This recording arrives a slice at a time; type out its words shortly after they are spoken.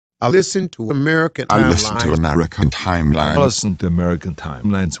I listen to American I listen to Timelines. American Timelines. I listen to American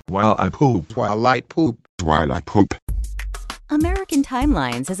Timelines while I poop. Twilight poop. While I poop. American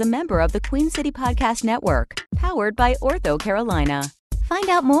Timelines is a member of the Queen City Podcast Network, powered by Ortho Carolina. Find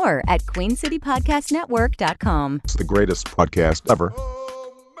out more at queencitypodcastnetwork.com. It's the greatest podcast ever.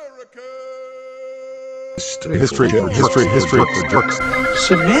 History for jerks.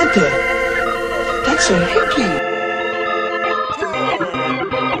 Samantha, that's a hickey.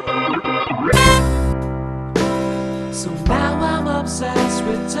 So now I'm obsessed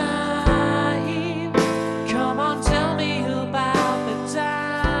with time. Come on, tell me about the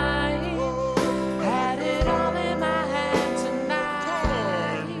time. Had it all in my hand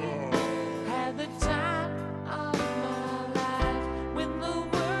tonight. Had the time of my life. When the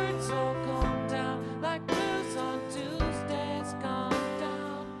words all come down like blues on Tuesdays come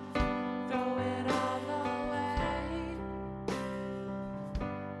down. Throw it all away.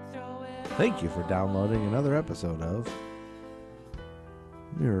 Throw it Thank you for downloading another episode of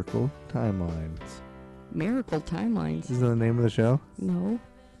Miracle Timelines. Miracle Timelines. Is that the name of the show? No.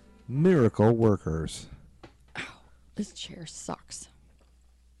 Miracle Workers. This chair sucks.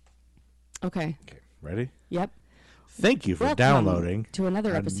 Okay. Ready? Yep. Thank you for Welcome downloading to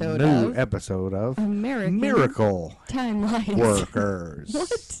another episode new of episode of American Miracle Timelines. Workers.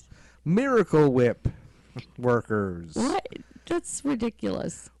 What? Miracle Whip Workers. What? That's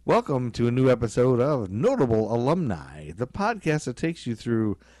ridiculous. Welcome to a new episode of Notable Alumni, the podcast that takes you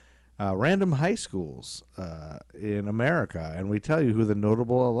through random high schools in America, and we tell you who the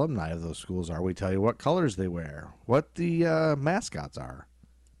notable alumni of those schools are. We tell you what colors they wear, what the mascots are.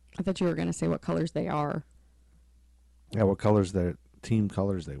 I thought you were going to say what colors they are. Yeah, what colors their team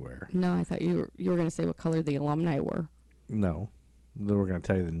colors they wear. No, I thought you were going to say what color the alumni were. No, then we're going to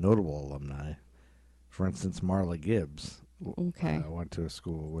tell you the notable alumni. For instance, Marla Gibbs. Okay. Went to a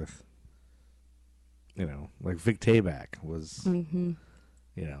school with, like Vic Tabak was, Mm-hmm.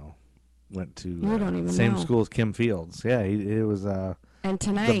 went to You don't even same know. school as Kim Fields. Yeah, it was And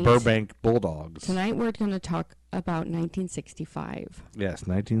tonight, the Burbank Bulldogs. Tonight we're going to talk about 1965. Yes,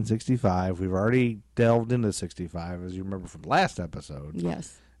 1965. We've already delved into 65, as you remember from last episode.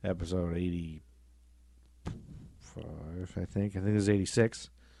 Yes. Episode 85, I think. I think it was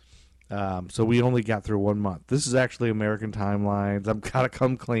 86. So we only got through 1 month. This is actually American Timelines. I've got to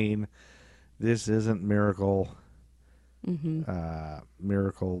come clean. This isn't Miracle.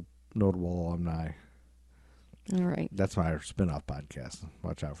 Miracle Notable Alumni. All right. That's my spin-off podcast.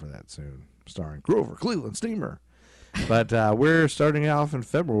 Watch out for that soon. Starring Grover Cleveland Steamer. But we're starting off in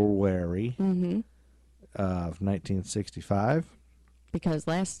February of 1965. Because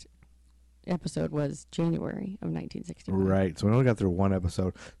last episode was January of 1965. Right. So we only got through one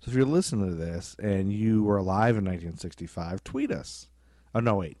episode. So if you're listening to this and you were alive in 1965, tweet us. Oh,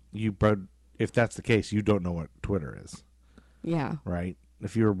 no, wait. If that's the case, you don't know what Twitter is. Yeah. Right?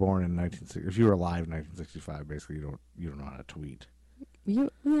 If you were born in if you were alive in 1965, basically you don't know how to tweet.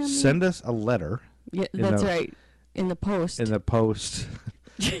 Send us a letter. Yeah, that's right. In the post. In the post.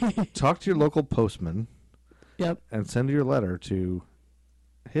 Talk to your local postman. Yep. And send your letter to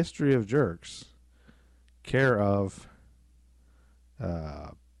History of Jerks, care of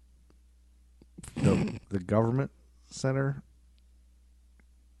the Government Center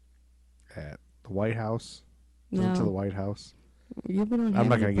at the White House. No. To the White House. I'm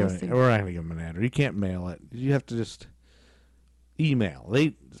not going to give it. We're not going to give them an address. You can't mail it. You have to just email.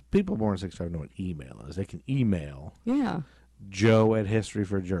 People born in 65 know what email is. They can email. Yeah. Joe at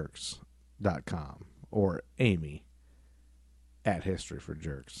historyforjerks.com or Amy at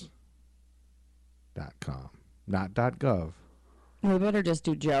historyforjerks.com. Not .gov. We better just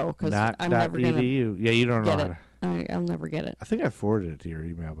do Joe because I'm never going to. edu. Yeah, you don't know get how it. I'll never get it. I think I forwarded it to your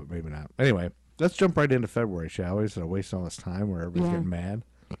email, but maybe not. Anyway, let's jump right into February, shall we? Instead of wasting all this time where everybody's getting mad.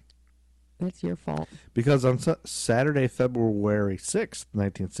 That's your fault. Because on Saturday, February 6th,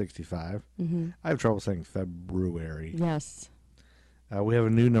 1965, I have trouble saying February. Yes. We have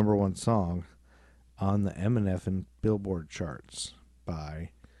a new number one song on the M&F and Billboard charts by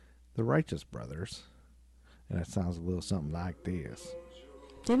the Righteous Brothers. And it sounds a little something like this.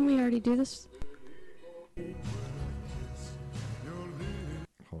 Didn't we already do this?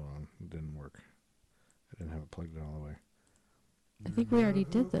 Hold on. It didn't work. I didn't have it plugged in all the way. I think we already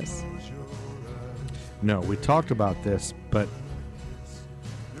did this. No, we talked about this, but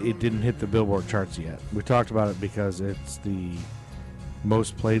it didn't hit the Billboard charts yet. We talked about it because it's the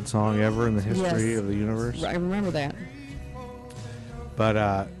most played song ever in the history of the universe. I remember that.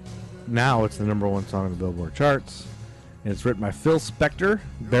 But now it's the number one song in the Billboard charts. And it's written by Phil Spector,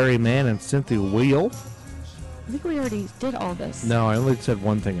 Barry Mann, and Cynthia Weil. I think we already did all this. No, I only said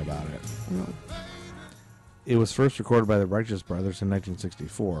one thing about it. No. It was first recorded by the Righteous Brothers in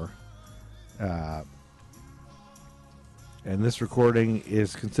 1964. And this recording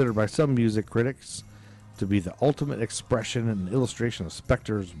is considered by some music critics to be the ultimate expression and illustration of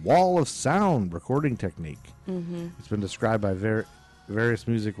Spector's wall of sound recording technique. Mm-hmm. It's been described by various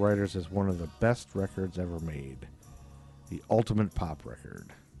music writers as one of the best records ever made. The ultimate pop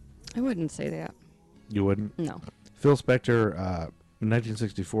record. I wouldn't say that. You wouldn't? No. Phil Spector, in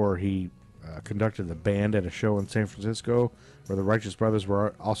 1964, he conducted the band at a show in San Francisco where the Righteous Brothers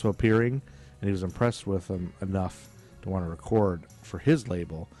were also appearing, and he was impressed with them enough to want to record for his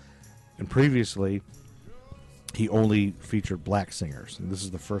label. And previously, he only featured black singers, and this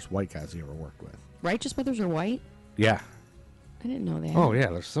is the first white guys he ever worked with. Righteous Brothers are white? Yeah. I didn't know that. Oh, yeah,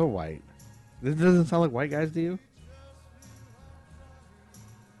 they're so white. This doesn't sound like white guys to you?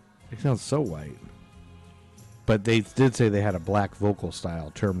 They sound so white. But they did say they had a black vocal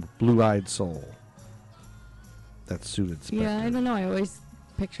style termed blue-eyed soul that suited Spector. Yeah, I don't know. I always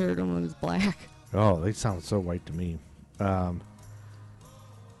pictured them as black. Oh, they sound so white to me.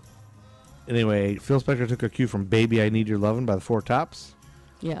 Anyway, Phil Spector took a cue from Baby I Need Your Lovin' by the Four Tops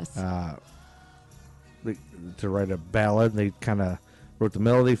Yes. to write a ballad. They kind of wrote the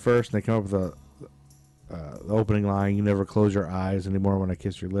melody first, and they come up with the opening line, "You never close your eyes anymore when I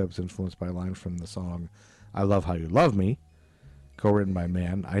kiss your lips," influenced by lines from the song "I Love How You Love Me," co-written by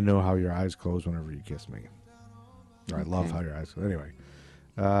Mann. "I know how your eyes close whenever you kiss me." Or "I love Okay. how your eyes close." Anyway.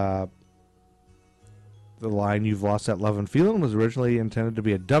 The line "You've Lost That Love and Feeling" was originally intended to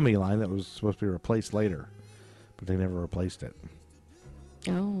be a dummy line that was supposed to be replaced later, but they never replaced it.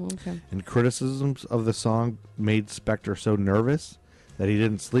 Oh, okay. And criticisms of the song made Spector so nervous that he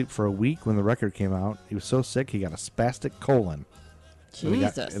didn't sleep for a week when the record came out. He was so sick he got a spastic colon.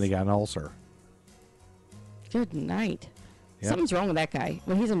 Jesus. And he got an ulcer. Good night. Yep. Something's wrong with that guy.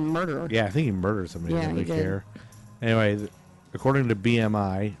 Well, he's a murderer. Yeah, I think he murdered somebody. Yeah, Didn't he really did. care. Anyway, according to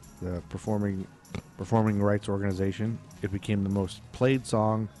BMI, the performing rights organization, it became the most played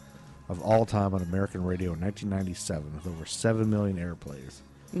song of all time on American radio in 1997 with over 7 million airplays,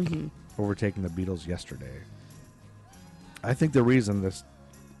 overtaking the Beatles' Yesterday. I think the reason this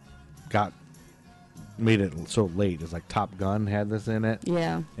made it so late is like Top Gun had this in it,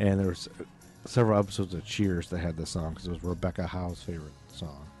 Yeah. and there was several episodes of Cheers that had this song because it was Rebecca Howe's favorite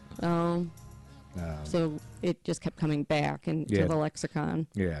song. So it just kept coming back into Yeah. the lexicon.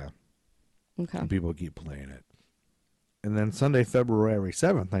 Yeah. Okay. And people keep playing it. And then Sunday, February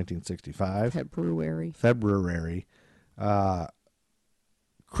 7th, 1965. February.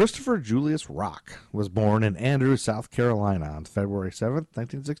 Christopher Julius Rock was born in Andrews, South Carolina on February 7th,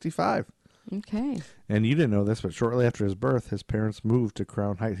 1965. Okay. And you didn't know this, but shortly after his birth, his parents moved to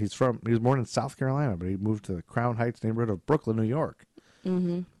Crown Heights. He was born in South Carolina, but he moved to the Crown Heights neighborhood of Brooklyn, New York.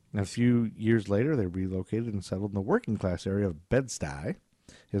 Mm-hmm. And a few years later, they relocated and settled in the working class area of Bed-Stuy.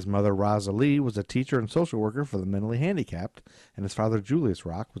 His mother, Rosalie, was a teacher and social worker for the mentally handicapped, and his father, Julius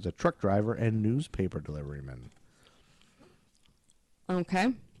Rock, was a truck driver and newspaper deliveryman.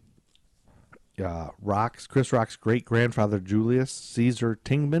 Okay. Chris Rock's great-grandfather, Julius Caesar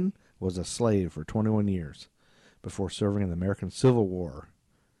Tingman, was a slave for 21 years before serving in the American Civil War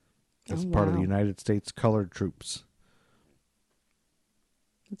as part of the wow. United States Colored Troops.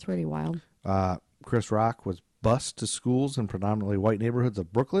 That's pretty wild. Chris Rock was bused to schools in predominantly white neighborhoods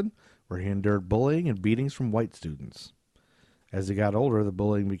of Brooklyn, where he endured bullying and beatings from white students. As he got older, the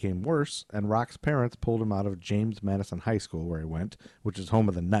bullying became worse, and Rock's parents pulled him out of James Madison High School, where he went, which is home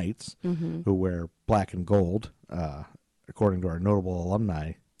of the Knights, who wear black and gold, according to our notable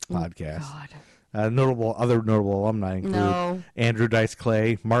alumni podcast. God. Other notable alumni include Andrew Dice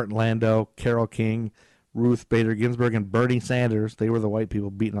Clay, Martin Landau, Carole King, Ruth Bader Ginsburg, and Bernie Sanders. They were the white people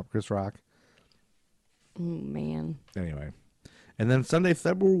beating up Chris Rock. Oh, man. Anyway. And then Sunday,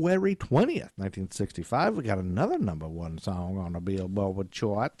 February 20th, 1965, we got another number one song on the Billboard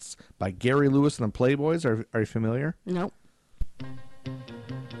charts by Gary Lewis and the Playboys. Are you familiar? Nope.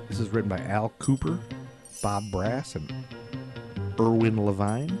 This is written by Al Cooper, Bob Brass, and Irwin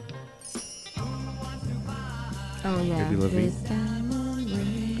Levine. Oh, yeah. Maybe Levine. This time of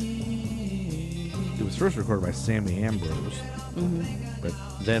It was first recorded by Sammy Ambrose, but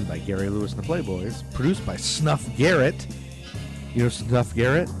then by Gary Lewis and the Playboys, produced by Snuff Garrett. You know Snuff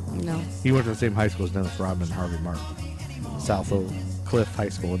Garrett? No. He went to the same high school as Dennis Rodman and Harvey Martin. South Oak Cliff High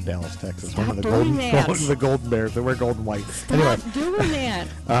School in Dallas, Texas. Stop one of doing that. the Golden Bears. They wear gold and white. Stop doing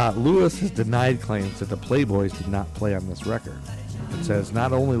that. Lewis has denied claims that the Playboys did not play on this record. It says,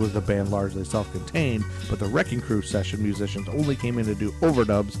 not only was the band largely self-contained, but the Wrecking Crew session musicians only came in to do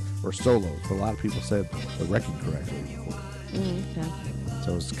overdubs or solos. But a lot of people said the Wrecking Crew actually worked. Okay.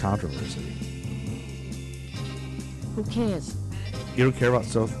 So it's controversy. Who cares? You don't care about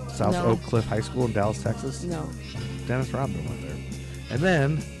South No. Oak Cliff High School in Dallas, Texas? No. Dennis Rodman went there. And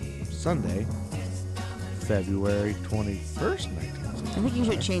then, Sunday, February 21st, 1965. I think you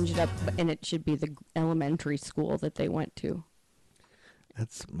should change it up, and it should be the elementary school that they went to.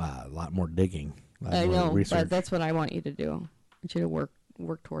 That's a lot more digging. A lot I more know, research. but that's what I want you to do. I should have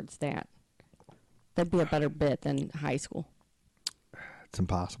work towards that. That'd be a better bit than high school. It's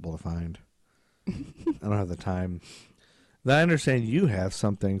impossible to find. I don't have the time. Now, I understand you have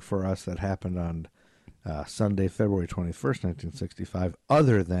something for us that happened on Sunday, February 21st, 1965,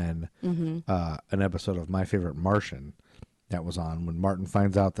 other than an episode of My Favorite Martian that was on when Martin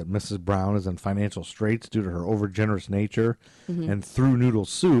finds out that Mrs. Brown is in financial straits due to her overgenerous nature. And through Noodle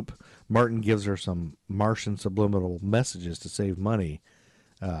Soup, Martin gives her some Martian subliminal messages to save money.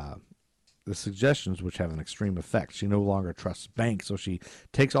 The suggestions, which have an extreme effect. She no longer trusts banks, so she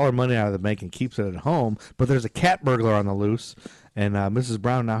takes all her money out of the bank and keeps it at home. But there's a cat burglar on the loose, and Mrs.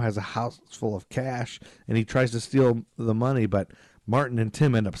 Brown now has a house full of cash, and he tries to steal the money, but Martin and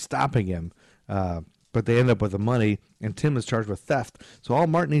Tim end up stopping him. But they end up with the money, and Tim is charged with theft. So all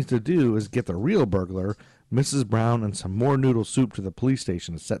Martin needs to do is get the real burglar, Mrs. Brown, and some more Noodle Soup to the police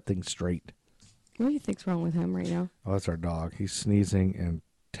station to set things straight. What do you think's wrong with him right now? Oh, that's our dog. He's sneezing and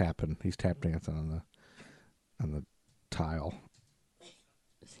tapping. He's tap dancing on the tile.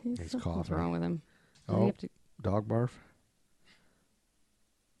 He's Something's coughing. wrong with him. Does he Oh, have to- dog barf.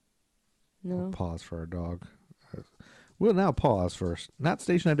 no. Pause for our dog. We'll now pause for not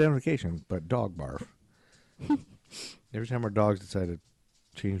station identification, but dog barf. Every time our dogs decide to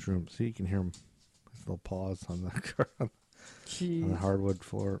change rooms, see, you can hear him. His little paws on the on the Jeez. hardwood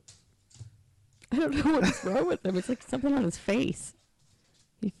floor. I don't know what's wrong with him. It's like something on his face.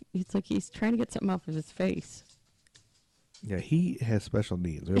 It's like he's trying to get something off of his face. Yeah, he has special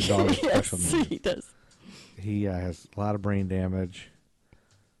needs. Our dog has special Yes, needs. he does. He has a lot of brain damage.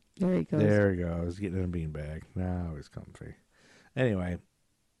 There he goes. There he goes, getting in a beanbag. Now he's comfy. Anyway,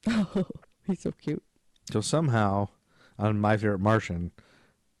 Oh, he's so cute. so somehow on My Favorite Martian,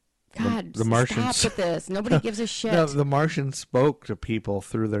 God, the Martians- stop with this. Nobody gives a shit. no, the Martians spoke to people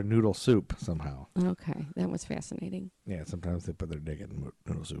through their noodle soup somehow. Okay, that was fascinating. Yeah, sometimes they put their dick in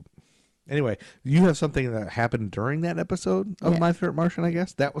noodle soup. Anyway, you have something that happened during that episode of Yeah. My Favorite Martian, I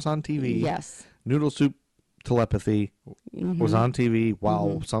guess? That was on TV. Yes. Noodle soup telepathy was on TV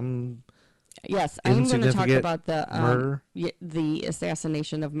while Mhm. some Yes, I'm going to talk Insignificant about the murder? the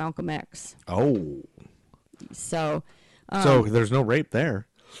assassination of Malcolm X. So So, there's no rape there.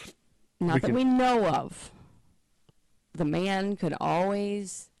 not we that can- we know of. The man could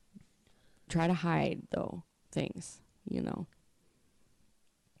always try to hide, though, things, you know.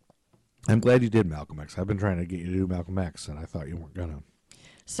 I'm glad you did Malcolm X. I've been trying to get you to do Malcolm X, and I thought you weren't gonna.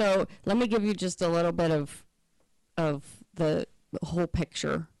 So let me give you just a little bit of the whole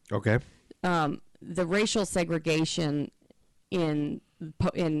picture. Okay. The racial segregation in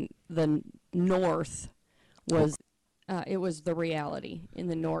the North was it was the reality in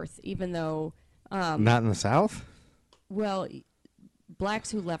the North, even though Not in the South? well,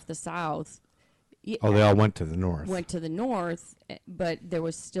 blacks who left the South Oh, they all went to the North. went to the North, but there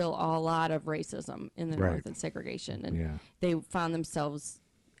was still a lot of racism in the Right. North and segregation, and Yeah. they found themselves.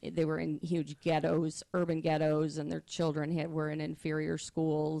 They were in huge ghettos, urban ghettos, and their children were in inferior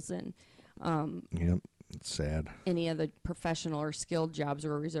schools, and Yep. It's sad. any of the professional or skilled jobs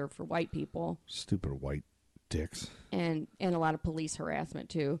were reserved for white people, Stupid white dicks. and a lot of police harassment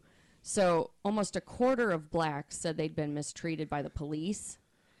too. So almost a quarter of blacks said they'd been mistreated by the police,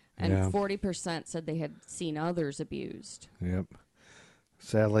 and Yeah. 40% said they had seen others abused. Yep.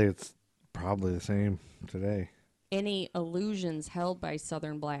 Sadly, it's probably the same today. Any illusions held by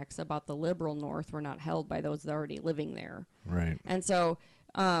Southern blacks about the liberal North were not held by those already living there. Right. And so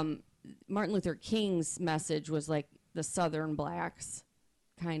Martin Luther King's message was like the Southern blacks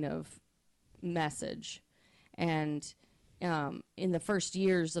kind of message. And in the first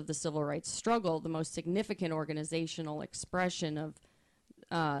years of the civil rights struggle, the most significant organizational expression of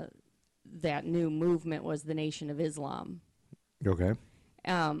that new movement was the Nation of Islam. Okay.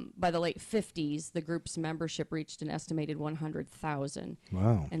 By the late 50s, the group's membership reached an estimated 100,000,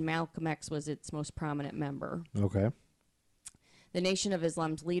 Wow. and Malcolm X was its most prominent member. Okay. The Nation of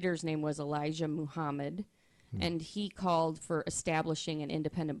Islam's leader's name was Elijah Muhammad, and he called for establishing an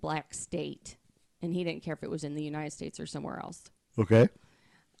independent black state, and he didn't care if it was in the United States or somewhere else. Okay.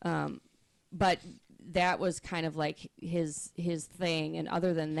 But that was kind of like his thing. And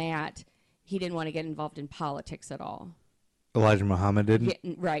other than that, he didn't want to get involved in politics at all. Elijah Muhammad didn't?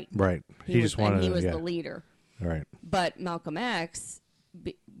 Right. Right. He just wanted and he to- was yeah. the leader. Right. But Malcolm X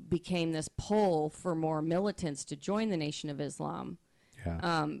became this pull for more militants to join the Nation of Islam.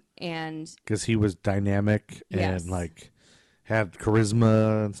 Yeah. And Because he was dynamic Yes. and like had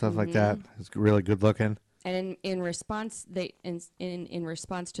charisma and stuff like that. He's really good looking. And in response, in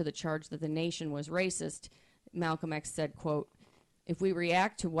response to the charge that the nation was racist, Malcolm X said, "quote If we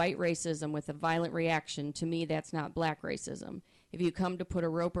react to white racism with a violent reaction, to me that's not black racism. If you come to put a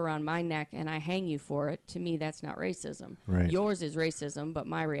rope around my neck and I hang you for it, to me that's not racism. Right. Yours is racism, but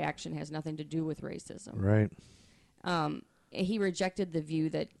my reaction has nothing to do with racism." Right. He rejected the view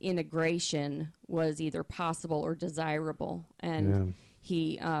that integration was either possible or desirable, and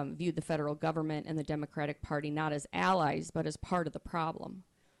he viewed the federal government and the Democratic Party not as allies, but as part of the problem.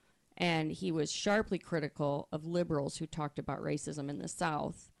 And he was sharply critical of liberals who talked about racism in the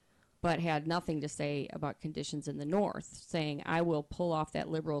South, but had nothing to say about conditions in the North, saying, "I will pull off that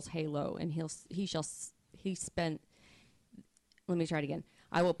liberal's halo, and let me try it again.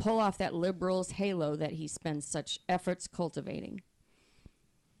 I will pull off that liberal's halo that he spends such efforts cultivating."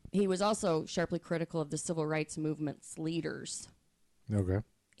 He was also sharply critical of the civil rights movement's leaders. Okay.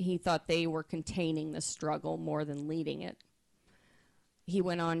 He thought they were containing the struggle more than leading it. He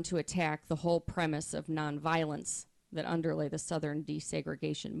went on to attack the whole premise of nonviolence that underlay the Southern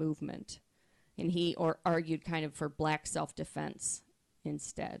desegregation movement. And he argued kind of for black self-defense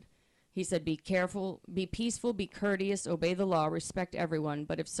instead. He said, "Be careful, be peaceful, be courteous, obey the law, respect everyone,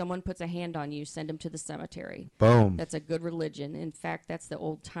 but if someone puts a hand on you, send him to the cemetery. Boom. That's a good religion. In fact, that's the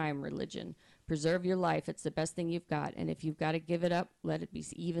old-time religion. Preserve your life. It's the best thing you've got. And if you've got to give it up, let it be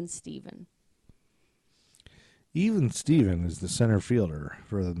even Steven." Even Steven is the center fielder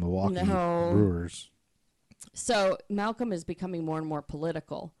for the Milwaukee No. Brewers. So Malcolm is becoming more and more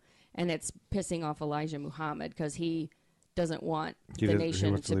political, and it's pissing off Elijah Muhammad because he doesn't want He the doesn't- he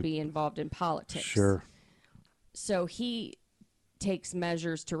nation wants to to- be involved in politics. Sure. So he takes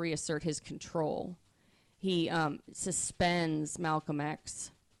measures to reassert his control. He suspends Malcolm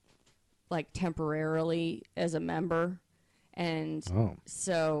X, like temporarily as a member, and Oh.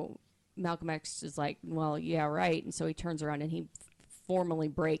 so Malcolm X is like, "Well, yeah, right," and so he turns around and he formally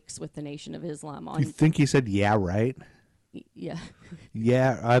breaks with the Nation of Islam on. You think he said, "Yeah, right"? Yeah.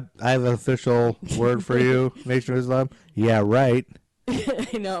 Yeah, I have an official word for you, Nation of Islam. Yeah, right.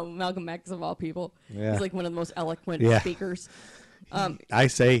 I know, Malcolm X of all people. Yeah. He's like one of the most eloquent Yeah. speakers. I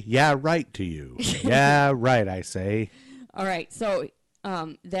say, yeah, right to you. Yeah, right, I say. All right, so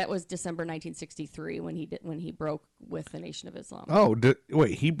that was December 1963 when he broke with the Nation of Islam. Oh,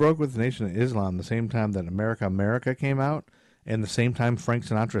 wait, he broke with the Nation of Islam the same time that America came out and the same time Frank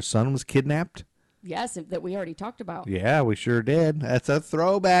Sinatra's son was kidnapped? Yes, that we already talked about. Yeah, we sure did. That's a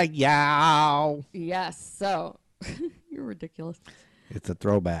throwback. Yow. Yes, so you're ridiculous. It's a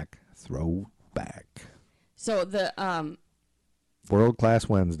throwback. Throwback. So the World Class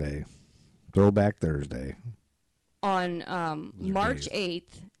Wednesday. Throwback Thursday. on March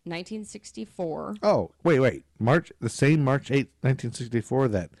 8th, 1964. Oh, wait. The same March 8th, 1964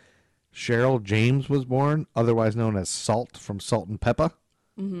 that Cheryl James was born, otherwise known as Salt from Salt and Peppa.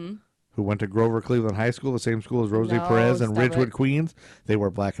 Mm-hmm. Who went to Grover Cleveland High School, the same school as Rosie No, Perez and stop Ridgewood, it. Queens. They were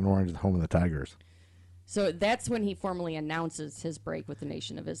black and orange, the home of the Tigers. So that's when he formally announces his break with the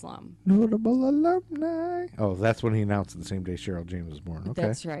Nation of Islam. Notable alumni. Oh, that's when he announced it the same day Cheryl James was born. Okay.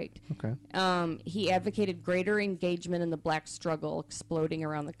 That's right. Okay. He advocated greater engagement in the black struggle exploding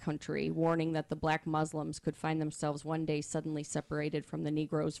around the country, warning that the black Muslims could find themselves one day suddenly separated from the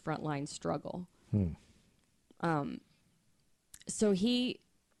Negroes' frontline struggle. So he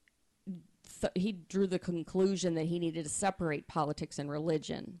drew the conclusion that he needed to separate politics and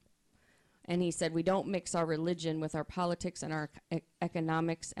religion. And he said, we don't mix our religion with our politics and our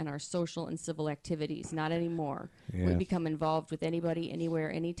economics and our social and civil activities. Not anymore. We Yeah. become involved with anybody,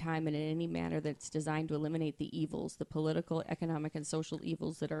 anywhere, anytime, and in any manner that's designed to eliminate the evils, the political, economic, and social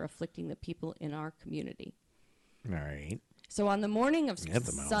evils that are afflicting the people in our community. All right. So on the morning of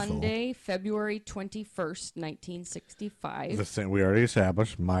That's a mouthful. Sunday, February 21st, 1965. The thing we already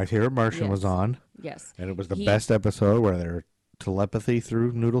established, My Favorite Martian was Yes. on, Yes. and it was the He- best episode where they're telepathy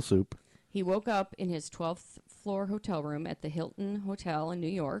through noodle soup. He woke up in his 12th floor hotel room at the Hilton Hotel in New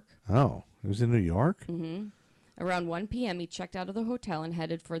York. Oh, it was in New York? Around 1 p.m., he checked out of the hotel and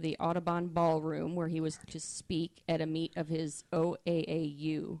headed for the Audubon Ballroom, where he was to speak at a meet of his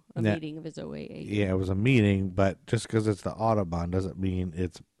OAAU, Yeah. meeting of his OAAU. Yeah, it was a meeting, but just because it's the Audubon doesn't mean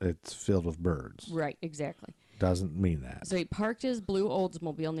it's filled with birds. Right, exactly. doesn't mean that. So he parked his blue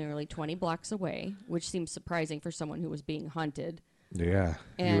Oldsmobile nearly 20 blocks away, which seems surprising for someone who was being hunted. Yeah,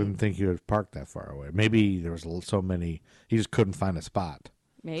 you And- wouldn't think he would park that far away. Maybe there was so many, he just couldn't find a spot.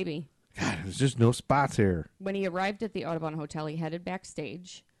 Maybe. God, there's just no spots here. When he arrived at the Audubon Hotel, he headed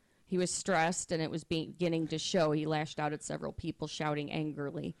backstage. He was stressed, and it was beginning to show. He lashed out at several people, shouting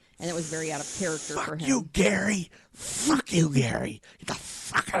angrily, and it was very out of character for him. Fuck you, Gary. Fuck you, Gary. Get the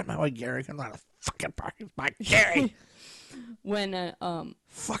fuck out of my way, Gary. I'm not a fucking parking spot, Gary. When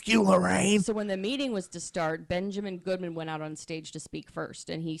Fuck you, Lorraine. So when the meeting was to start, Benjamin Goodman went out on stage to speak first,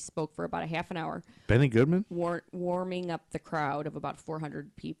 and he spoke for about a half an hour, Benny Goodman? warming up the crowd of about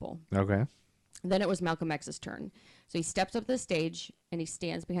 400 people. Okay. Then it was Malcolm X's turn. So he steps up the stage, and he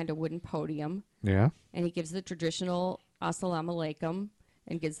stands behind a wooden podium, Yeah. and he gives the traditional Assalamu Alaikum,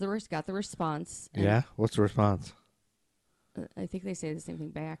 and got the response. And Yeah. What's the response? I think they say the same thing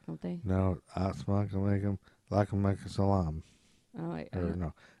back, don't they? No. Assalamu alaikum, salam. Oh, I Or don't-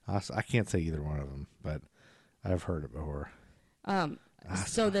 no. I can't say either one of them, but I've heard it before.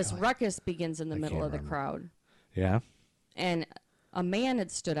 So this ruckus begins in the middle can't of the remember. crowd, Yeah. and a man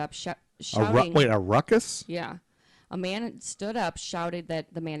had stood up A shouting. wait, a ruckus? Yeah. A man had stood up, shouted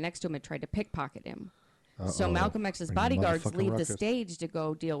that the man next to him had tried to pickpocket him. So Uh-oh. Malcolm X's Bring bodyguards motherfucking leave the ruckus. stage to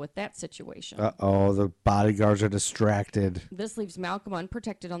go deal with that situation. Uh-oh, the bodyguards are distracted. This leaves Malcolm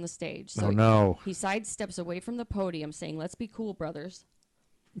unprotected on the stage. So Oh, no. He sidesteps away from the podium, saying, "Let's be cool, brothers."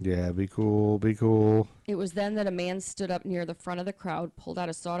 Yeah, be cool, be cool. It was then that a man stood up near the front of the crowd, pulled out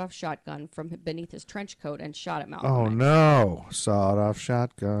a sawed-off shotgun from beneath his trench coat, and shot at Malcolm. Oh, X. no. Sawed-off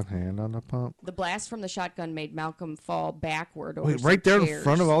shotgun, hand on the pump. The blast from the shotgun made Malcolm fall backward over Wait, some right there in chairs.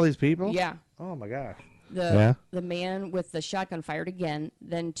 front of all these people? Yeah. Oh, my gosh. The man with the shotgun fired again.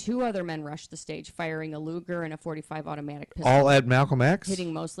 Then two other men rushed the stage, firing a Luger and a .45 automatic pistol, All at Malcolm X?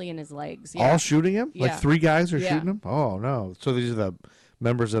 hitting mostly in his legs. All shooting him? Yeah. Like 3 guys are Yeah. shooting him? Oh, no. So these are the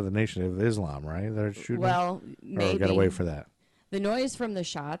members of the Nation of Islam, right? That are shooting Well, him? maybe. Or got to wait for that. The noise from the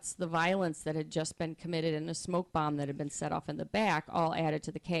shots, the violence that had just been committed, and a smoke bomb that had been set off in the back all added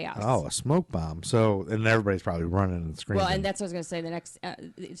to the chaos. Oh, a smoke bomb. So, and everybody's probably running and screaming. Well, and that's what I was going to say. The next,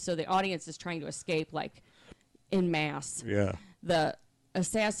 so the audience is trying to escape, like, in mass. Yeah. The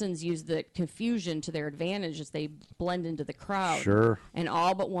assassins used the confusion to their advantage as they blend into the crowd. Sure. And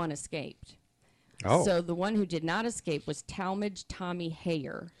all but one escaped. Oh. So the one who did not escape was Talmadge Tommy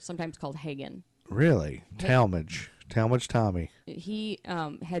Hayer, sometimes called Hagen. Really? Talmadge Tommy. He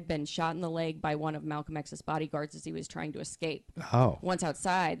had been shot in the leg by one of Malcolm X's bodyguards as he was trying to escape. Oh. Once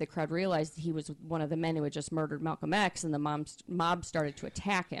outside, the crowd realized he was one of the men who had just murdered Malcolm X, and the mob started to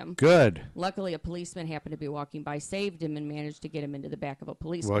attack him. Good. Luckily, a policeman happened to be walking by, saved him, and managed to get him into the back of a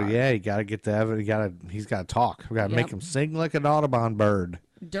police car. Well, yeah, you got to get the evidence. He's got to talk. We got to make Yep. him sing like an Audubon bird.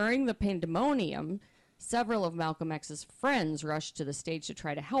 During the pandemonium, several of Malcolm X's friends rushed to the stage to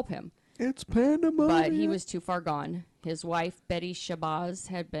try to help him. It's pandemonium. But he was too far gone. His wife, Betty Shabazz,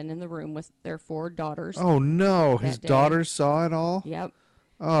 had been in the room with their 4 daughters. Oh, no. His that day. daughters saw it all? Yep.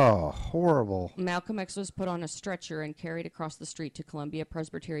 Oh, horrible. Malcolm X was put on a stretcher and carried across the street to Columbia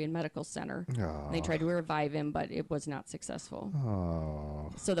Presbyterian Medical Center. They tried to revive him, but it was not successful.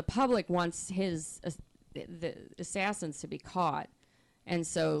 Oh. So the public wants the assassins to be caught. And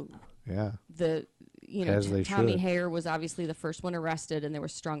so Yeah. As they Tommy should. Hayer was obviously the first one arrested, and there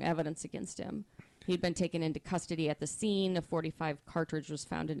was strong evidence against him. He'd been taken into custody at the scene. A .45 cartridge was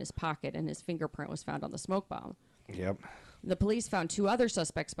found in his pocket, and his fingerprint was found on the smoke bomb. Yep. The police found 2 other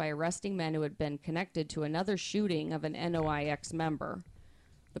suspects by arresting men who had been connected to another shooting of an NOIX member.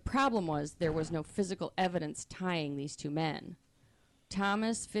 The problem was there was no physical evidence tying these 2 men.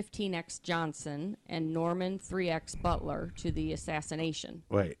 Thomas 15X Johnson and Norman 3X Butler to the assassination.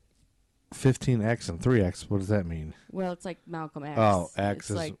 Wait. 15X and 3X, what does that mean? Well, it's like Malcolm X. Oh, X It's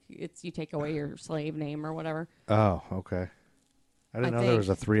is- like you take away your slave name or whatever. Oh, okay. I didn't I know there was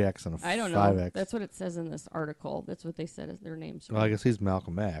a think- 3X and a 5X. I don't know. That's what it says in this article. That's what they said as their names. Well, I guess he's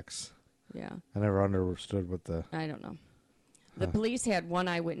Malcolm X. Yeah. I never understood what the... I don't know. The police had one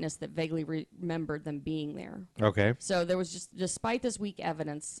eyewitness that vaguely remembered them being there. Okay. So there was despite this weak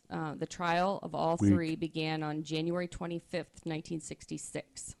evidence, the trial of all 3 began on January 25th,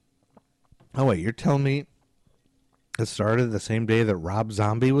 1966. Oh, wait, you're telling me it started the same day that Rob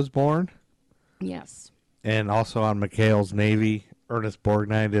Zombie was born? Yes. And also on McHale's Navy, Ernest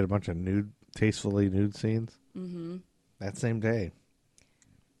Borgnine did a bunch of tastefully nude scenes? Mm-hmm. That same day.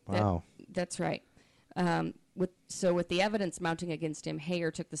 Wow. That's right. With the evidence mounting against him,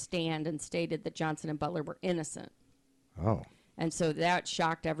 Hayer took the stand and stated that Johnson and Butler were innocent. Oh. And so that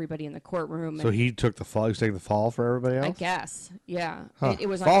shocked everybody in the courtroom. So and he took the fall. He was taking the fall for everybody else. I guess, yeah. Huh. It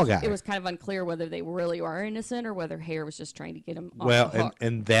was Fall guy. It was kind of unclear whether they really are innocent or whether Hare was just trying to get him off Well, the hook.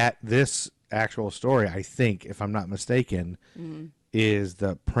 and this actual story, I think, if I'm not mistaken, Mm-hmm. is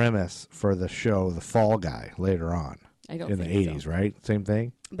the premise for the show The Fall Guy later on I don't in the think 80s, so. right? Same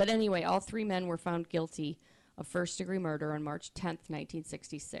thing? But anyway, all three men were found guilty of first-degree murder on March 10th,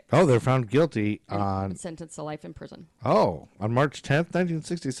 1966. Oh, they're found guilty and on sentenced to life in prison. on March 10th,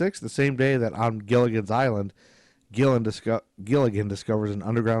 1966, the same day that on Gilligan's Island, Gilligan discovers an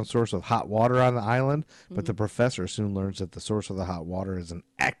underground source of hot water on the island, but the professor soon learns that the source of the hot water is an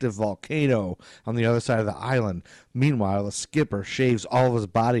active volcano on the other side of the island. Meanwhile, the skipper shaves all of his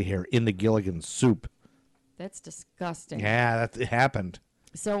body hair into Gilligan's soup. That's disgusting. Yeah, it happened.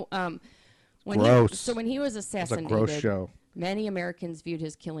 So, when Gross. when he was It's a assassinated, gross show. many Americans viewed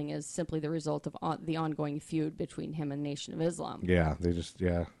his killing as simply the result of the ongoing feud between him and Nation of Islam. Yeah, they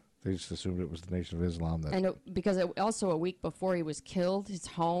just assumed it was the Nation of Islam. That Because also a week before he was killed, his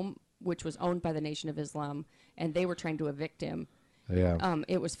home, which was owned by the Nation of Islam, and they were trying to evict him,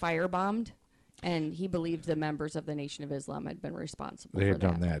 it was firebombed, and he believed the members of the Nation of Islam had been responsible they for had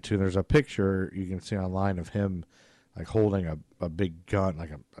done that too. There's a picture you can see online of him like holding a big gun, like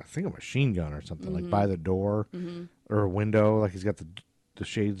I think a machine gun or something, like by the door or a window, like he's got the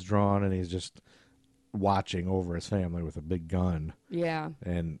shades drawn and he's just watching over his family with a big gun. Yeah.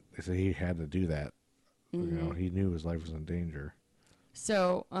 And so he had to do that. You know, he knew his life was in danger.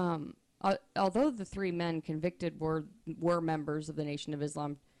 So, although the three men convicted were members of the Nation of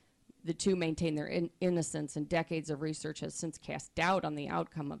Islam, the two maintain their innocence, and decades of research has since cast doubt on the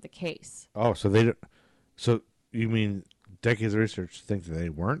outcome of the case. Oh, so they don't. So you mean decades of research think that they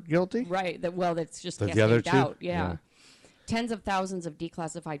weren't guilty? Right. That's just The casting other two? doubt. Yeah. Yeah. Tens of thousands of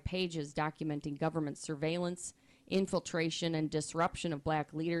declassified pages documenting government surveillance, infiltration, and disruption of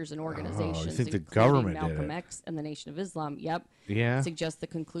black leaders and organizations, think the including government did Malcolm it. X and the Nation of Islam. Yep. Yeah. Suggest the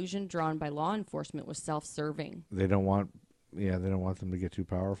conclusion drawn by law enforcement was self-serving. They don't want them to get too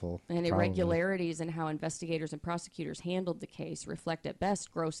powerful. And probably. irregularities in how investigators and prosecutors handled the case reflect at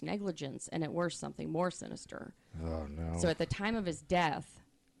best gross negligence and at worst something more sinister. Oh no. So at the time of his death,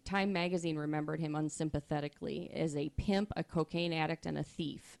 Time magazine remembered him unsympathetically as a pimp, a cocaine addict, and a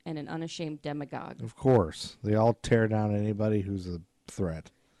thief, and an unashamed demagogue. Of course. They all tear down anybody who's a threat.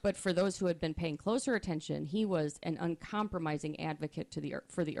 But for those who had been paying closer attention, he was an uncompromising advocate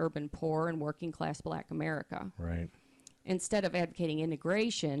for the urban poor and working class black America. Right. Instead of advocating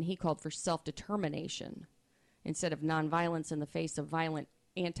integration, he called for self-determination. Instead of nonviolence in the face of violent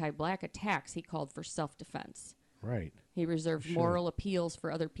anti-black attacks, he called for self-defense. Right. He reserved moral appeals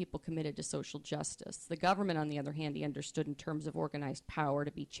for other people committed to social justice. The government, on the other hand, he understood in terms of organized power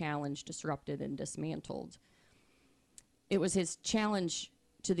to be challenged, disrupted, and dismantled. It was his challenge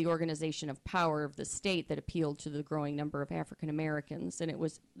to the organization of power of the state that appealed to the growing number of African Americans, and it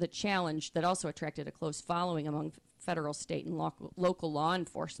was the challenge that also attracted a close following among federal, state, and local law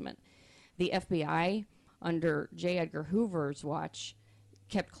enforcement. The FBI, under J. Edgar Hoover's watch,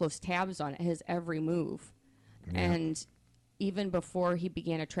 kept close tabs on his every move. And even before he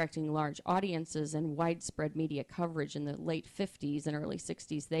began attracting large audiences and widespread media coverage in the late 50s and early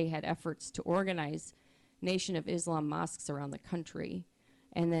 60s, they had efforts to organize Nation of Islam mosques around the country.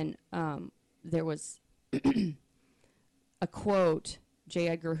 And then there was a quote. J.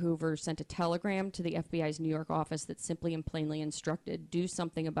 Edgar Hoover sent a telegram to the FBI's New York office that simply and plainly instructed, do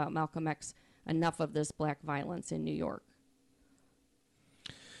something about Malcolm X, enough of this black violence in New York.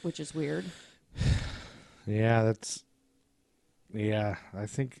 Which is weird. Yeah, I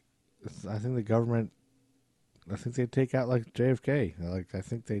think the government, I think they take out like JFK. I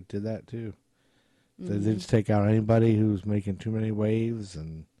think they did that too. They just take out anybody who's making too many waves,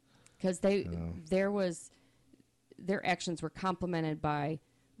 and because their actions were complemented by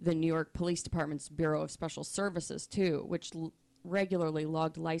the New York Police Department's Bureau of Special Services too, which regularly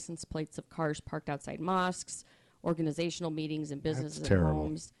logged license plates of cars parked outside mosques, organizational meetings, and businesses and terrible.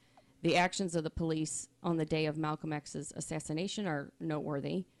 homes. The actions of the police on the day of Malcolm X's assassination are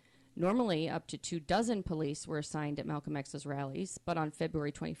noteworthy. Normally, up to 24 police were assigned at Malcolm X's rallies, but on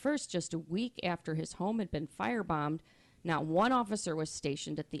February 21st, just a week after his home had been firebombed, not one officer was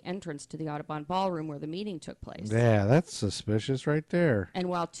stationed at the entrance to the Audubon Ballroom where the meeting took place. yeah, that's suspicious right there. And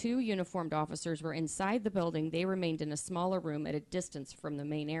while 2 uniformed officers were inside the building, they remained in a smaller room at a distance from the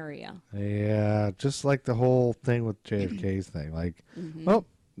main area. Yeah, just like the whole thing with JFK's thing. Like, oh,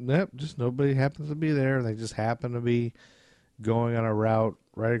 yep, just nobody happens to be there. They just happen to be going on a route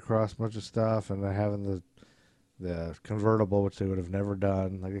right across a bunch of stuff and having the convertible, which they would have never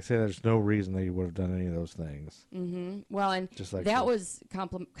done. Like I say, there's no reason they would have done any of those things. Well, and Just like that the- was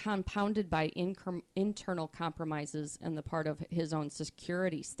compounded by internal compromises on the part of his own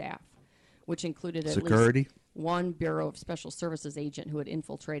security staff, which included at Security? least one Bureau of Special Services agent who had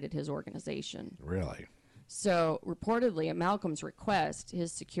infiltrated his organization. Really? So, reportedly, at Malcolm's request,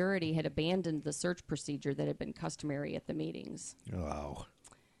 his security had abandoned the search procedure that had been customary at the meetings. Wow.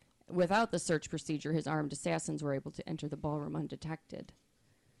 Without the search procedure, his armed assassins were able to enter the ballroom undetected.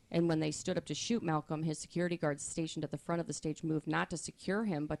 And when they stood up to shoot Malcolm, his security guards stationed at the front of the stage moved not to secure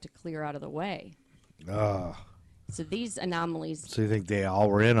him, but to clear out of the way. So these anomalies, So you think they all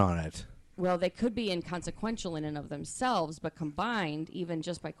were in on it? well, they could be inconsequential in and of themselves, but combined, even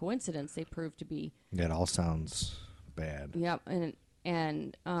just by coincidence, they proved to be. It all sounds bad. Yep,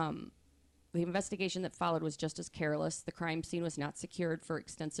 and the investigation that followed was just as careless. The crime scene was not secured for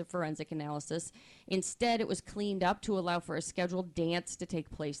extensive forensic analysis. Instead, it was cleaned up to allow for a scheduled dance to take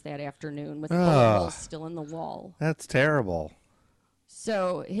place that afternoon, with bullet holes still in the wall. That's terrible.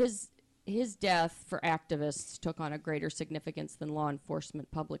 So his death for activists took on a greater significance than law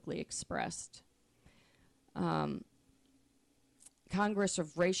enforcement publicly expressed. Congress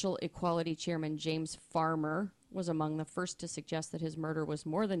of Racial Equality Chairman James Farmer was among the first to suggest that his murder was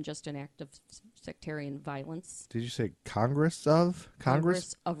more than just an act of sectarian violence. Did you say Congress of?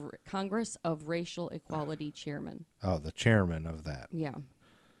 Congress? Congress of Racial Equality Chairman. Oh, the chairman of that. Yeah.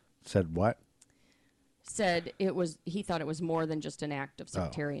 Said what? Said he thought it was more than just an act of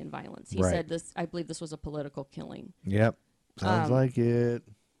sectarian violence. He right. said this, I believe this was a political killing. Yep. Sounds like it.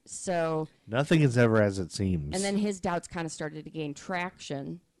 So, Nothing is ever as it seems. and then his doubts kind of started to gain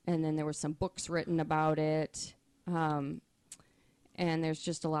traction, and then there were some books written about it, and there's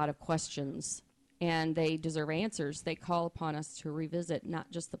just a lot of questions, and they deserve answers. They call upon us to revisit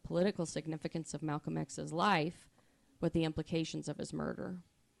not just the political significance of Malcolm X's life, but the implications of his murder.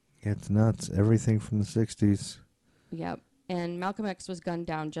 It's nuts. Everything from the 60s. Yep. And Malcolm X was gunned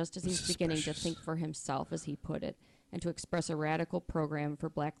down just as he was beginning to think for himself, as he put it, and to express a radical program for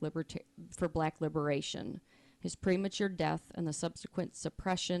black liberation. His premature death and the subsequent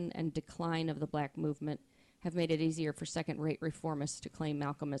suppression and decline of the black movement have made it easier for second-rate reformists to claim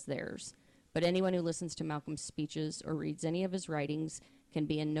Malcolm as theirs. But anyone who listens to Malcolm's speeches or reads any of his writings can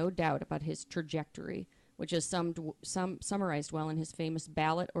be in no doubt about his trajectory, which is summarized well in his famous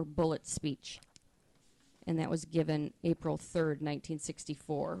ballot or bullet speech. And that was given April 3rd,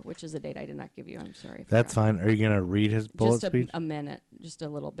 1964, which is a date I did not give you. I'm sorry. I That's forgot. fine. Are you going to read his bullet Just speech? a minute, just a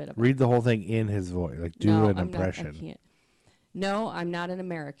little bit of Read the whole thing in his voice. Like, do No, an I'm not- I impression. can't. No, I'm not an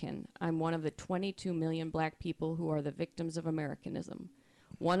American. I'm one of the 22 million black people who are the victims of Americanism.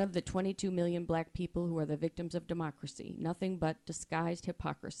 One of the 22 million black people who are the victims of democracy. Nothing but disguised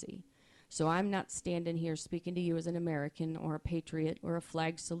hypocrisy. So I'm not standing here speaking to you as an American or a patriot or a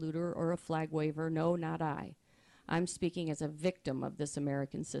flag saluter or a flag waver. No, not I. I'm speaking as a victim of this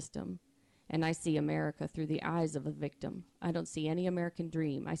American system. And I see America through the eyes of a victim. I don't see any American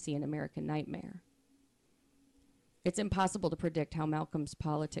dream. I see an American nightmare. It's impossible to predict how Malcolm's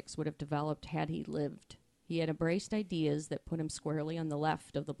politics would have developed had he lived. He had embraced ideas that put him squarely on the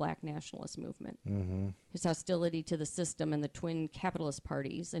left of the black nationalist movement. Mm-hmm. His hostility to the system and the twin capitalist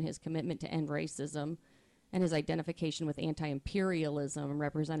parties and his commitment to end racism and his identification with anti-imperialism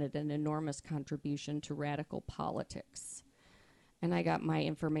represented an enormous contribution to radical politics. And I got my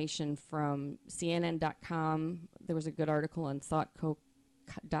information from CNN.com. There was a good article on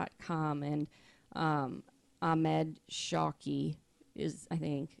ThoughtCo.com, and Ahmed Shawky is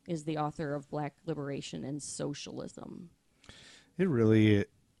the author of Black Liberation and Socialism.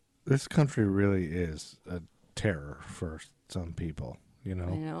 This country really is a terror for some people. You know,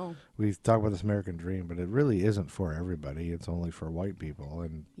 I know. we talk about this American dream, but it really isn't for everybody. It's only for white people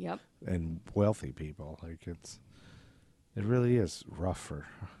Yep. and wealthy people. Like it really is rough for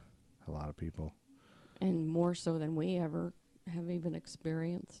a lot of people. And more so than we ever have even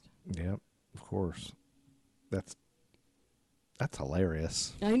experienced. Yep, of course. That's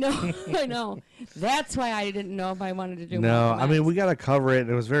hilarious. I know. I know. That's why I didn't know if I wanted to do No, Malcolm I mean X. we got to cover it.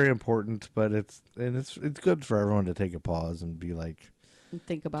 It was very important, but it's good for everyone to take a pause and be like, And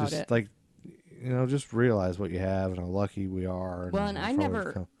think about just it. like, just realize what you have and how lucky we are. Well, and how far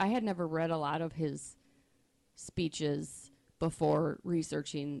we've come. I had never read a lot of his speeches before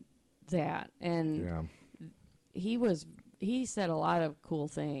researching that, and Yeah, he said a lot of cool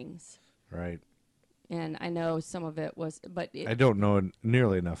things, right. and I know some of it was, but I don't know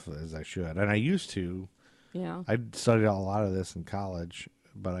nearly enough as I should, and I used to. yeah, I studied a lot of this in college,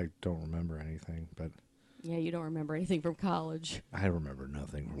 but I don't remember anything. But yeah, you don't remember anything from college. I remember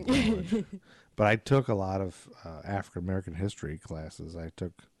nothing from college. But I took a lot of African American history classes. I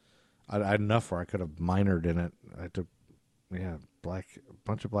had enough where I could have minored in it. I took, a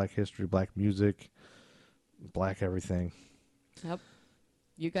bunch of black history, black music, black everything. Yep.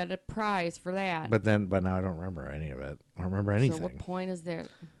 You got a prize for that. But now I don't remember any of it. I don't remember anything. So what point is there?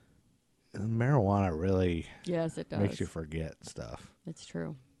 Marijuana really Yes, it does. makes you forget stuff. It's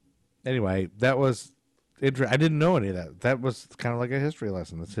true. Anyway, that was I didn't know any of that. That was kind of like a history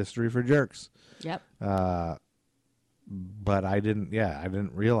lesson. It's history for jerks. Yep. But I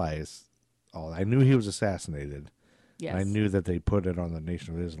didn't realize all. I knew he was assassinated. Yes. I knew that they put it on the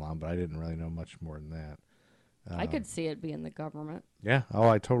Nation of Islam, but I didn't really know much more than that. I could see it being the government. Yeah. Oh,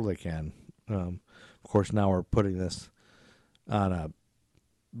 I totally can. Of course, now we're putting this on a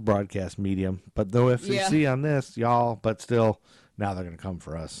broadcast medium. But though FCC on this, y'all, but still, now they're going to come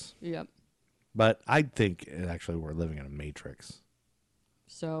for us. Yep. But I think actually we're living in a matrix.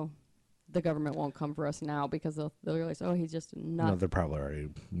 So the government won't come for us now because they'll realize, oh, he's just a nut. No, they're probably already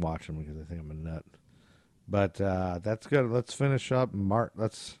watching because they think I'm a nut. But that's good. Let's finish up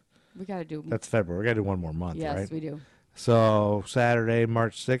We got to do. That's February. We got to do one more month, right? Yes, we do. So Saturday,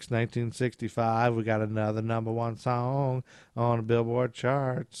 March 6, 1965, we got another #1 song on the Billboard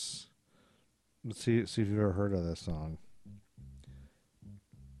charts. Let's see if you've ever heard of this song.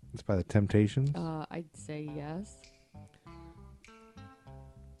 It's by the Temptations. I'd say yes.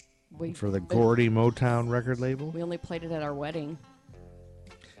 For the Gordy Motown record label. We only played it at our wedding.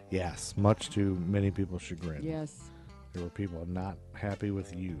 Yes, much to many people's chagrin. Yes. There were people not happy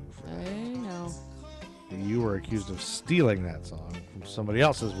with you. I know. You were accused of stealing that song from somebody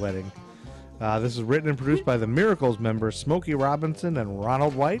else's wedding. This is written and produced by the Miracles members Smokey Robinson and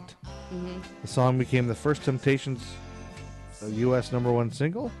Ronald White. Mm-hmm. The song became the first Temptations U.S. #1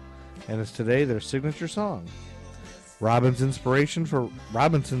 single, and is today their signature song. Robinson's inspiration for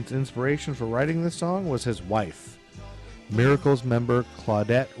writing this song was his wife, Miracles member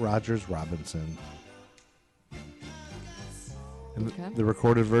Claudette Rogers Robinson. And the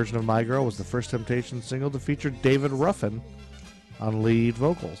recorded version of My Girl was the first Temptations single to feature David Ruffin on lead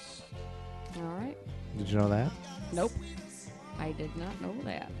vocals. All right. Did you know that? Nope. I did not know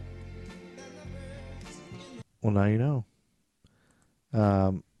that. Well, now you know.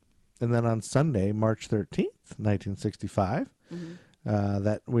 And then on Sunday, March 13th, 1965,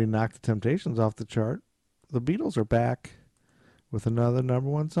 that we knocked the Temptations off the chart. The Beatles are back with another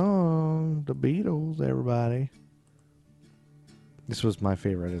 #1 song. The Beatles, everybody. This was my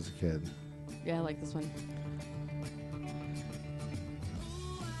favorite as a kid. Yeah, I like this one.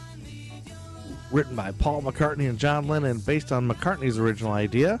 Written by Paul McCartney and John Lennon, based on McCartney's original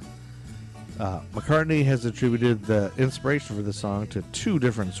idea. McCartney has attributed the inspiration for the song to two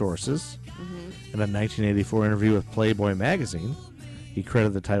different sources. In a 1984 interview with Playboy magazine, he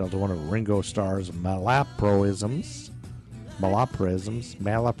credited the title to one of Ringo Starr's malaproisms. Malaproisms? I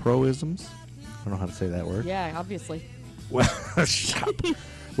don't know how to say that word. Yeah, obviously. Well,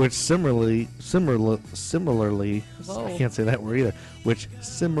 which similarly, Whoa. I can't say that word either.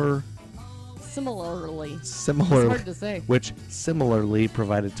 Similarly. It's hard to say. Which similarly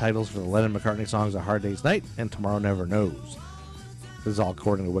provided titles for the Lennon-McCartney songs "A Hard Day's Night" and "Tomorrow Never Knows." This is all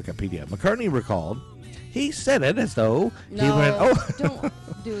according to Wikipedia. McCartney recalled, he said it as though he went, "Oh, don't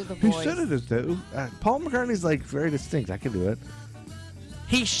do the he voice." said it as though." Paul McCartney's like very distinct. I can do it.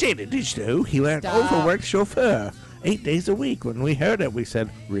 He said it as though he went overworked chauffeur 8 days a week. When we heard it, we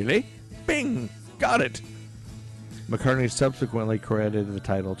said, "Really? Bing, got it." McCartney subsequently credited the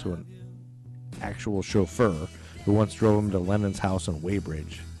title to an actual chauffeur who once drove him to Lennon's house in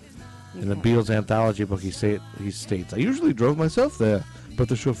Weybridge. In the Beatles anthology book, he states, "I usually drove myself there, but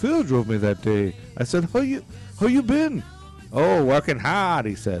the chauffeur drove me that day. I said, how you been?" "Oh, working hard,"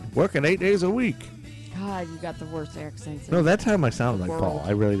 he said. "Working 8 days a week." God, you got the worst accents. No, that time I sounded like Paul. I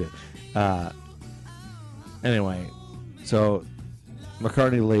really did. Anyway, so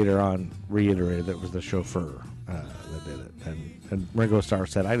McCartney later on reiterated that it was the chauffeur that did it. And Ringo Starr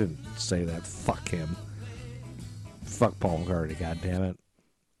said, "I didn't say that. Fuck him. Fuck Paul McCartney, goddammit."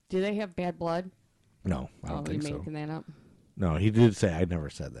 Do they have bad blood? No, I don't think so. You making that up? No, he did say, "I never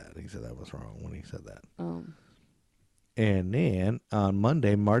said that." He said that was wrong when he said that. Oh. And then on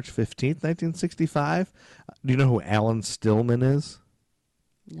Monday, March 15th, 1965, do you know who Alan Stillman is?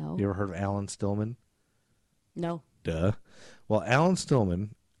 No. You ever heard of Alan Stillman? No. Duh. Well, Alan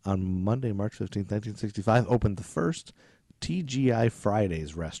Stillman, on Monday, March 15th, 1965, opened the first TGI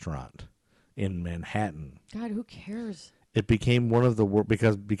Fridays restaurant in Manhattan. God, who cares? It became one of the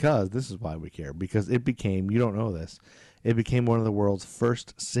because this is why we care, because it became, you don't know this, it became one of the world's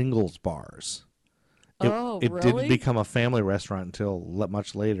first singles bars. It really? didn't become a family restaurant until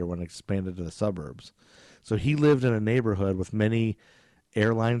much later when it expanded to the suburbs. So he lived in a neighborhood with many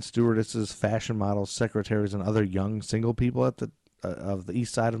airline stewardesses, fashion models, secretaries, and other young single people at the of the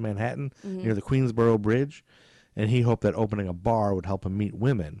east side of Manhattan near the Queensboro Bridge, and he hoped that opening a bar would help him meet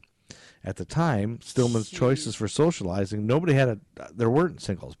women. At the time, Stillman's choices for socializing, there weren't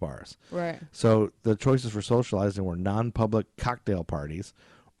singles bars. Right. So the choices for socializing were non-public cocktail parties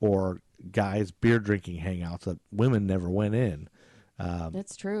or guys beer drinking hangouts that women never went in.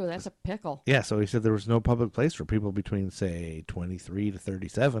 That's true. That's a pickle. Yeah, so he said there was no public place for people between, say, 23 to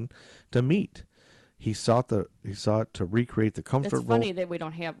 37 to meet. He sought to recreate the comfortable It's funny that we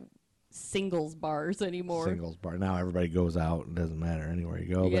don't have singles bars anymore. singles bar. Now everybody goes out and it doesn't matter anywhere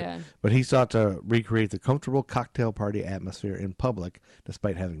you go. Yeah. But he sought to recreate the comfortable cocktail party atmosphere in public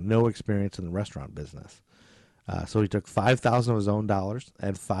despite having no experience in the restaurant business. So he took $5,000 of his own dollars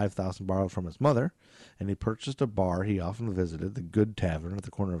and $5,000 borrowed from his mother, and he purchased a bar he often visited, the Good Tavern, at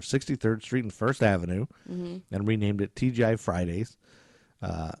the corner of 63rd Street and 1st Avenue, and renamed it TGI Fridays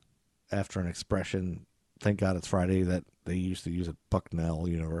after an expression, thank God it's Friday, that they used to use at Bucknell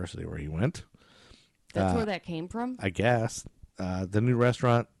University where he went. That's where that came from? I guess. The new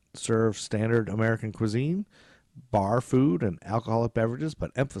restaurant serves standard American cuisine, bar food, and alcoholic beverages,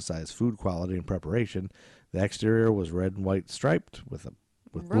 but emphasized food quality and preparation. The exterior was red and white striped with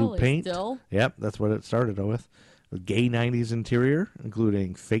blue Really? paint. Still? Yep, that's what it started with. A gay 90s interior,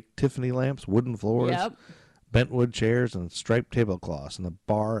 including fake Tiffany lamps, wooden floors, Yep. bentwood chairs, and striped tablecloths. And the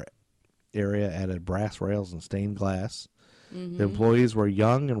bar area added brass rails and stained glass. The employees were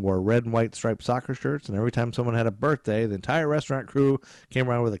young and wore red and white striped soccer shirts, and every time someone had a birthday, the entire restaurant crew came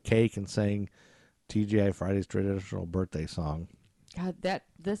around with a cake and sang TGI Fridays' traditional birthday song. God,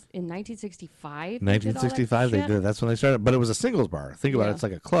 this in 1965? 1965 they did it. That's when they started. But it was a singles bar. Think about it. Yeah. It's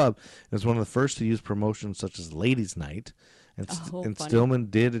like a club. It was one of the first to use promotions such as Ladies' Night. And, Oh, and funny. Stillman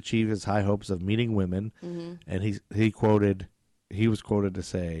did achieve his high hopes of meeting women. And he was quoted to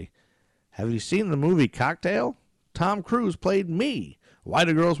say, "Have you seen the movie Cocktail? Tom Cruise played me. Why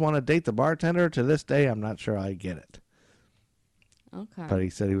do girls want to date the bartender? To this day, I'm not sure I get it." Okay. But he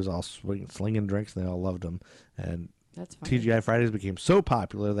said he was all slinging drinks and they all loved him. And That's funny. TGI Fridays became so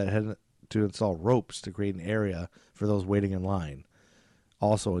popular that it had to install ropes to create an area for those waiting in line.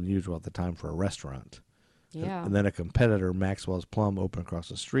 Also unusual at the time for a restaurant. Yeah. And then a competitor, Maxwell's Plum, opened across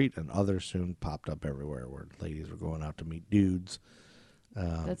the street, and others soon popped up everywhere where ladies were going out to meet dudes.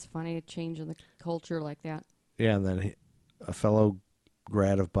 That's funny, a change in the culture like that. Yeah, and then a fellow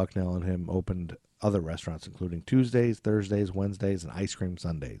grad of Bucknell and him opened other restaurants, including Tuesdays, Thursdays, Wednesdays, and Ice Cream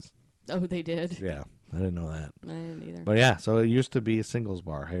Sundays. Oh, they did? Yeah, I didn't know that. I didn't either. But yeah, so it used to be a singles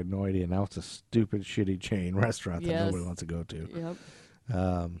bar. I had no idea. Now it's a stupid, shitty chain restaurant that Yes. nobody wants to go to.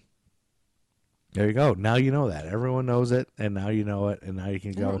 Yep. There you go. Now you know that. Everyone knows it, and now you know it, and now you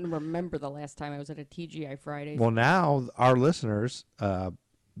can I go. don't remember the last time I was at a TGI Fridays. Well, now our listeners,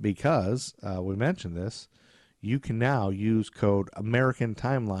 because we mentioned this, you can now use code American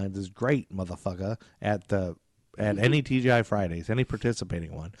Timelines is great, motherfucker, at any TGI Fridays, any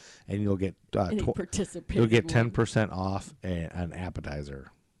participating one, and you'll get participating you'll get one. 10% off an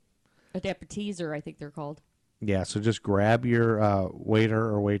appetizer. An appetizer, I think they're called. Yeah, so just grab your waiter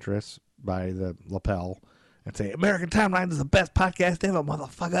or waitress by the lapel and say, American Timelines is the best podcast ever,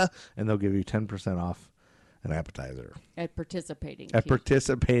 motherfucker. And they'll give you 10% off an appetizer. At participating. At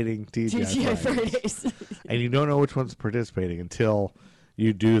participating TGI TGI Fridays. Fridays. And you don't know which one's participating until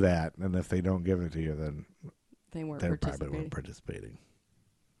you do that. And if they don't give it to you, then They weren't they probably participating. weren't participating.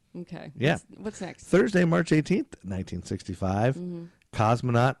 Okay. Yeah. What's next? Thursday, March 18th, 1965,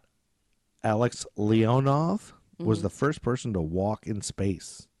 cosmonaut Alex Leonov was the first person to walk in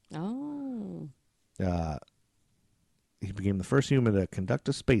space. Oh. He became the first human to conduct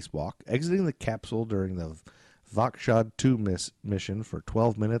a spacewalk, exiting the capsule during the Vakshad 2 mission for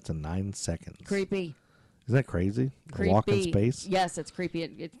 12 minutes and 9 seconds. Creepy. Isn't that crazy? Creepy. A walk in space? Yes, it's creepy.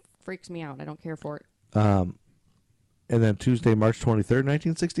 It freaks me out. I don't care for it. And then Tuesday, March 23rd,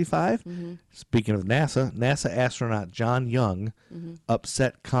 1965, speaking of NASA astronaut John Young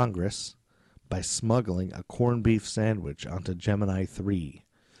upset Congress by smuggling a corned beef sandwich onto Gemini 3.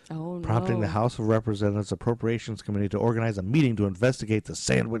 Oh, no. Prompting the House of Representatives Appropriations Committee to organize a meeting to investigate the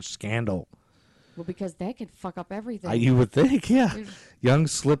sandwich scandal. Well, because that could fuck up everything. You would think, yeah. Young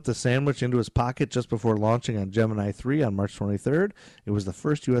slipped the sandwich into his pocket just before launching on Gemini 3 on March 23rd. It was the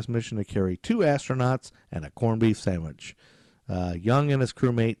first U.S. mission to carry 2 astronauts and a corned beef sandwich. Young and his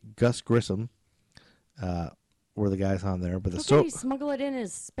crewmate, Gus Grissom, were the guys on there. But How could he smuggle it in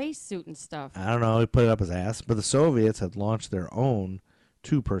his spacesuit and stuff? I don't know, he put it up his ass. But the Soviets had launched their own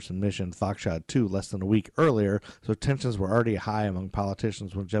two-person mission. Fox shot 2 less than a week earlier, so tensions were already high among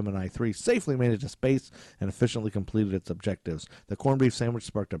politicians when Gemini 3 safely made it to space and efficiently completed its objectives. The corned beef sandwich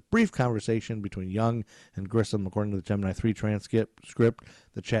sparked a brief conversation between Young and Grissom. According to the Gemini 3 transcript,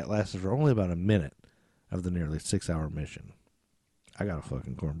 the chat lasted for only about a minute of the nearly 6-hour mission. I got a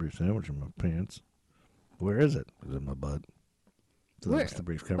fucking corned beef sandwich in my pants. Where is it? It's in my butt. So that's the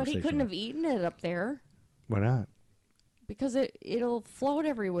brief But conversation. he couldn't have eaten it up there Why not? because it'll float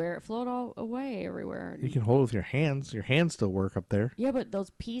everywhere. Float all away everywhere. You can hold it with your hands. Your hands still work up there. Yeah, but those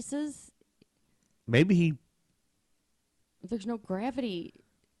pieces, Maybe there's no gravity.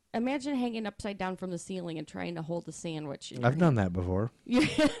 Imagine hanging upside down from the ceiling and trying to hold a sandwich. I've done that before. Yeah.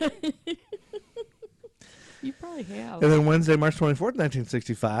 You probably have. And then Wednesday, March 24th,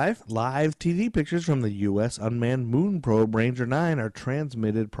 1965, live TV pictures from the U.S. unmanned moon probe Ranger 9 are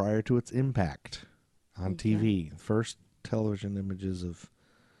transmitted prior to its impact on TV. First television images of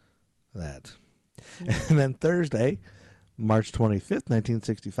that. And then Thursday, March 25th,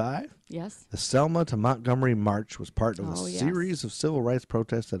 1965, Yes. the Selma to Montgomery March was part of a Oh, yes. series of civil rights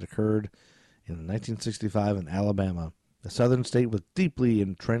protests that occurred in 1965 in Alabama, a southern state with deeply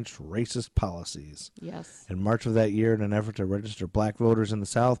entrenched racist policies. Yes. In March of that year, in an effort to register black voters in the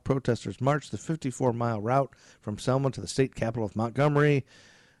South, protesters marched the 54-mile route from Selma to the state capital of Montgomery,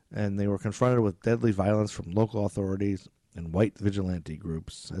 and they were confronted with deadly violence from local authorities and white vigilante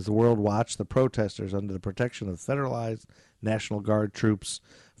groups. As the world watched, the protesters, under the protection of federalized National Guard troops,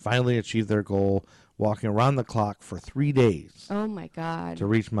 finally achieved their goal, walking around the clock for 3 days Oh, my God. to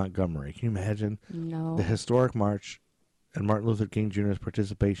reach Montgomery. Can you imagine? No. The historic march and Martin Luther King Jr.'s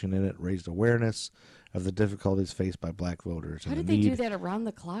participation in it raised awareness of the difficulties faced by black voters. How and did the they do need that around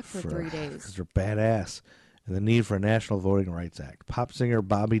the clock for 3 Because days? they're badass. And the need for a National Voting Rights Act. Pop singer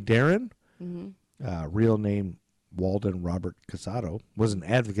Bobby Darin, real name Walden Robert Casado, was an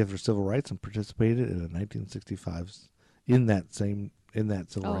advocate for civil rights and participated in a 1965 in that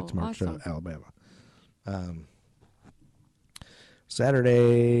civil rights march awesome. to Alabama.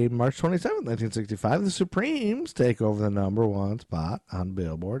 Saturday, March 27th, 1965, the Supremes take over the number 1 spot on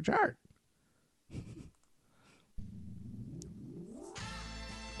Billboard chart.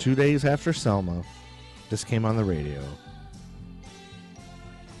 2 days after Selma, this came on the radio.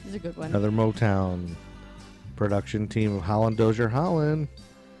 This is a good one. Another Motown production team of Holland Dozier Holland.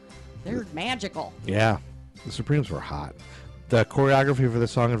 They're magical. Yeah, the Supremes were hot. The choreography for the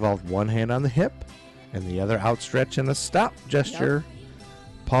song involved one hand on the hip and the other outstretched in a stop gesture.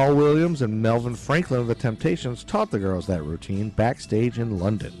 Paul Williams and Melvin Franklin of the Temptations taught the girls that routine backstage in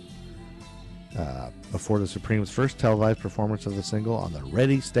London before the Supremes' first televised performance of the single on the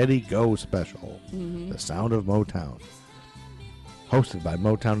Ready, Steady, Go special, The Sound of Motown, hosted by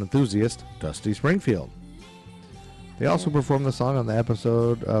Motown enthusiast Dusty Springfield. They also performed the song on the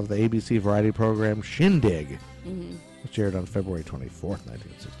episode of the ABC variety program Shindig, which aired on February 24th,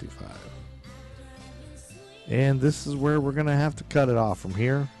 1965. And this is where we're going to have to cut it off from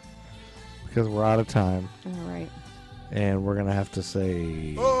here because we're out of time. All right. And we're going to have to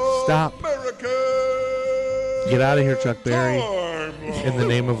say, stop. Get out of here, Chuck Berry. In the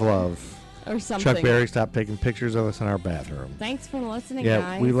name of love. Or something. Chuck Berry, stop taking pictures of us in our bathroom. Thanks for listening, Yeah,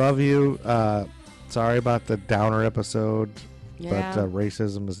 guys. we love you. Sorry about the downer episode, Yeah. but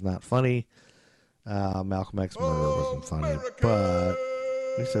racism is not funny. Malcolm X murder wasn't funny, but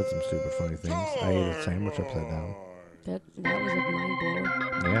we said some stupid funny things. I ate a sandwich upside down. That was a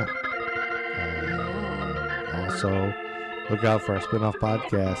mind blower. Yeah. Also, look out for our spin-off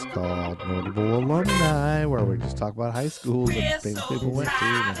podcast called Notable Alumni, where we just talk about high schools and things people went to.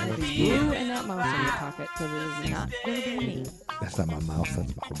 And how it's You cool. and that mouse in your pocket, because it is not going to be me. That's not my mouth,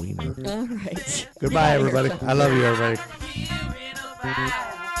 that's my wiener. All right. Goodbye, everybody. I love you, everybody.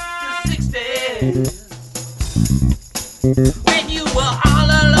 When you were all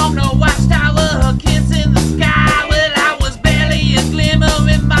alone, no watchtower, kiss in the sky. Well, I was barely a glimmer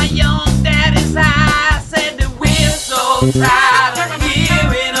in my young daddy's eye. I said that we're so tired of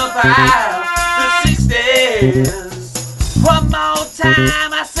hearing about the 60s. One more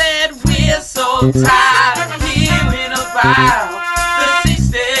time, I said we're so tired of hearing about the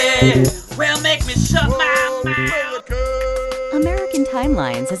 60s. Well, make me shut my mouth. American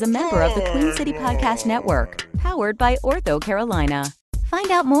Timelines is a member of the Queen City Podcast Network, powered by Ortho Carolina.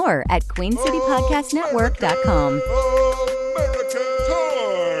 Find out more at queencitypodcastnetwork.com.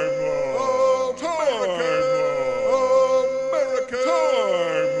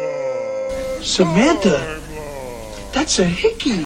 Samantha, that's a hickey.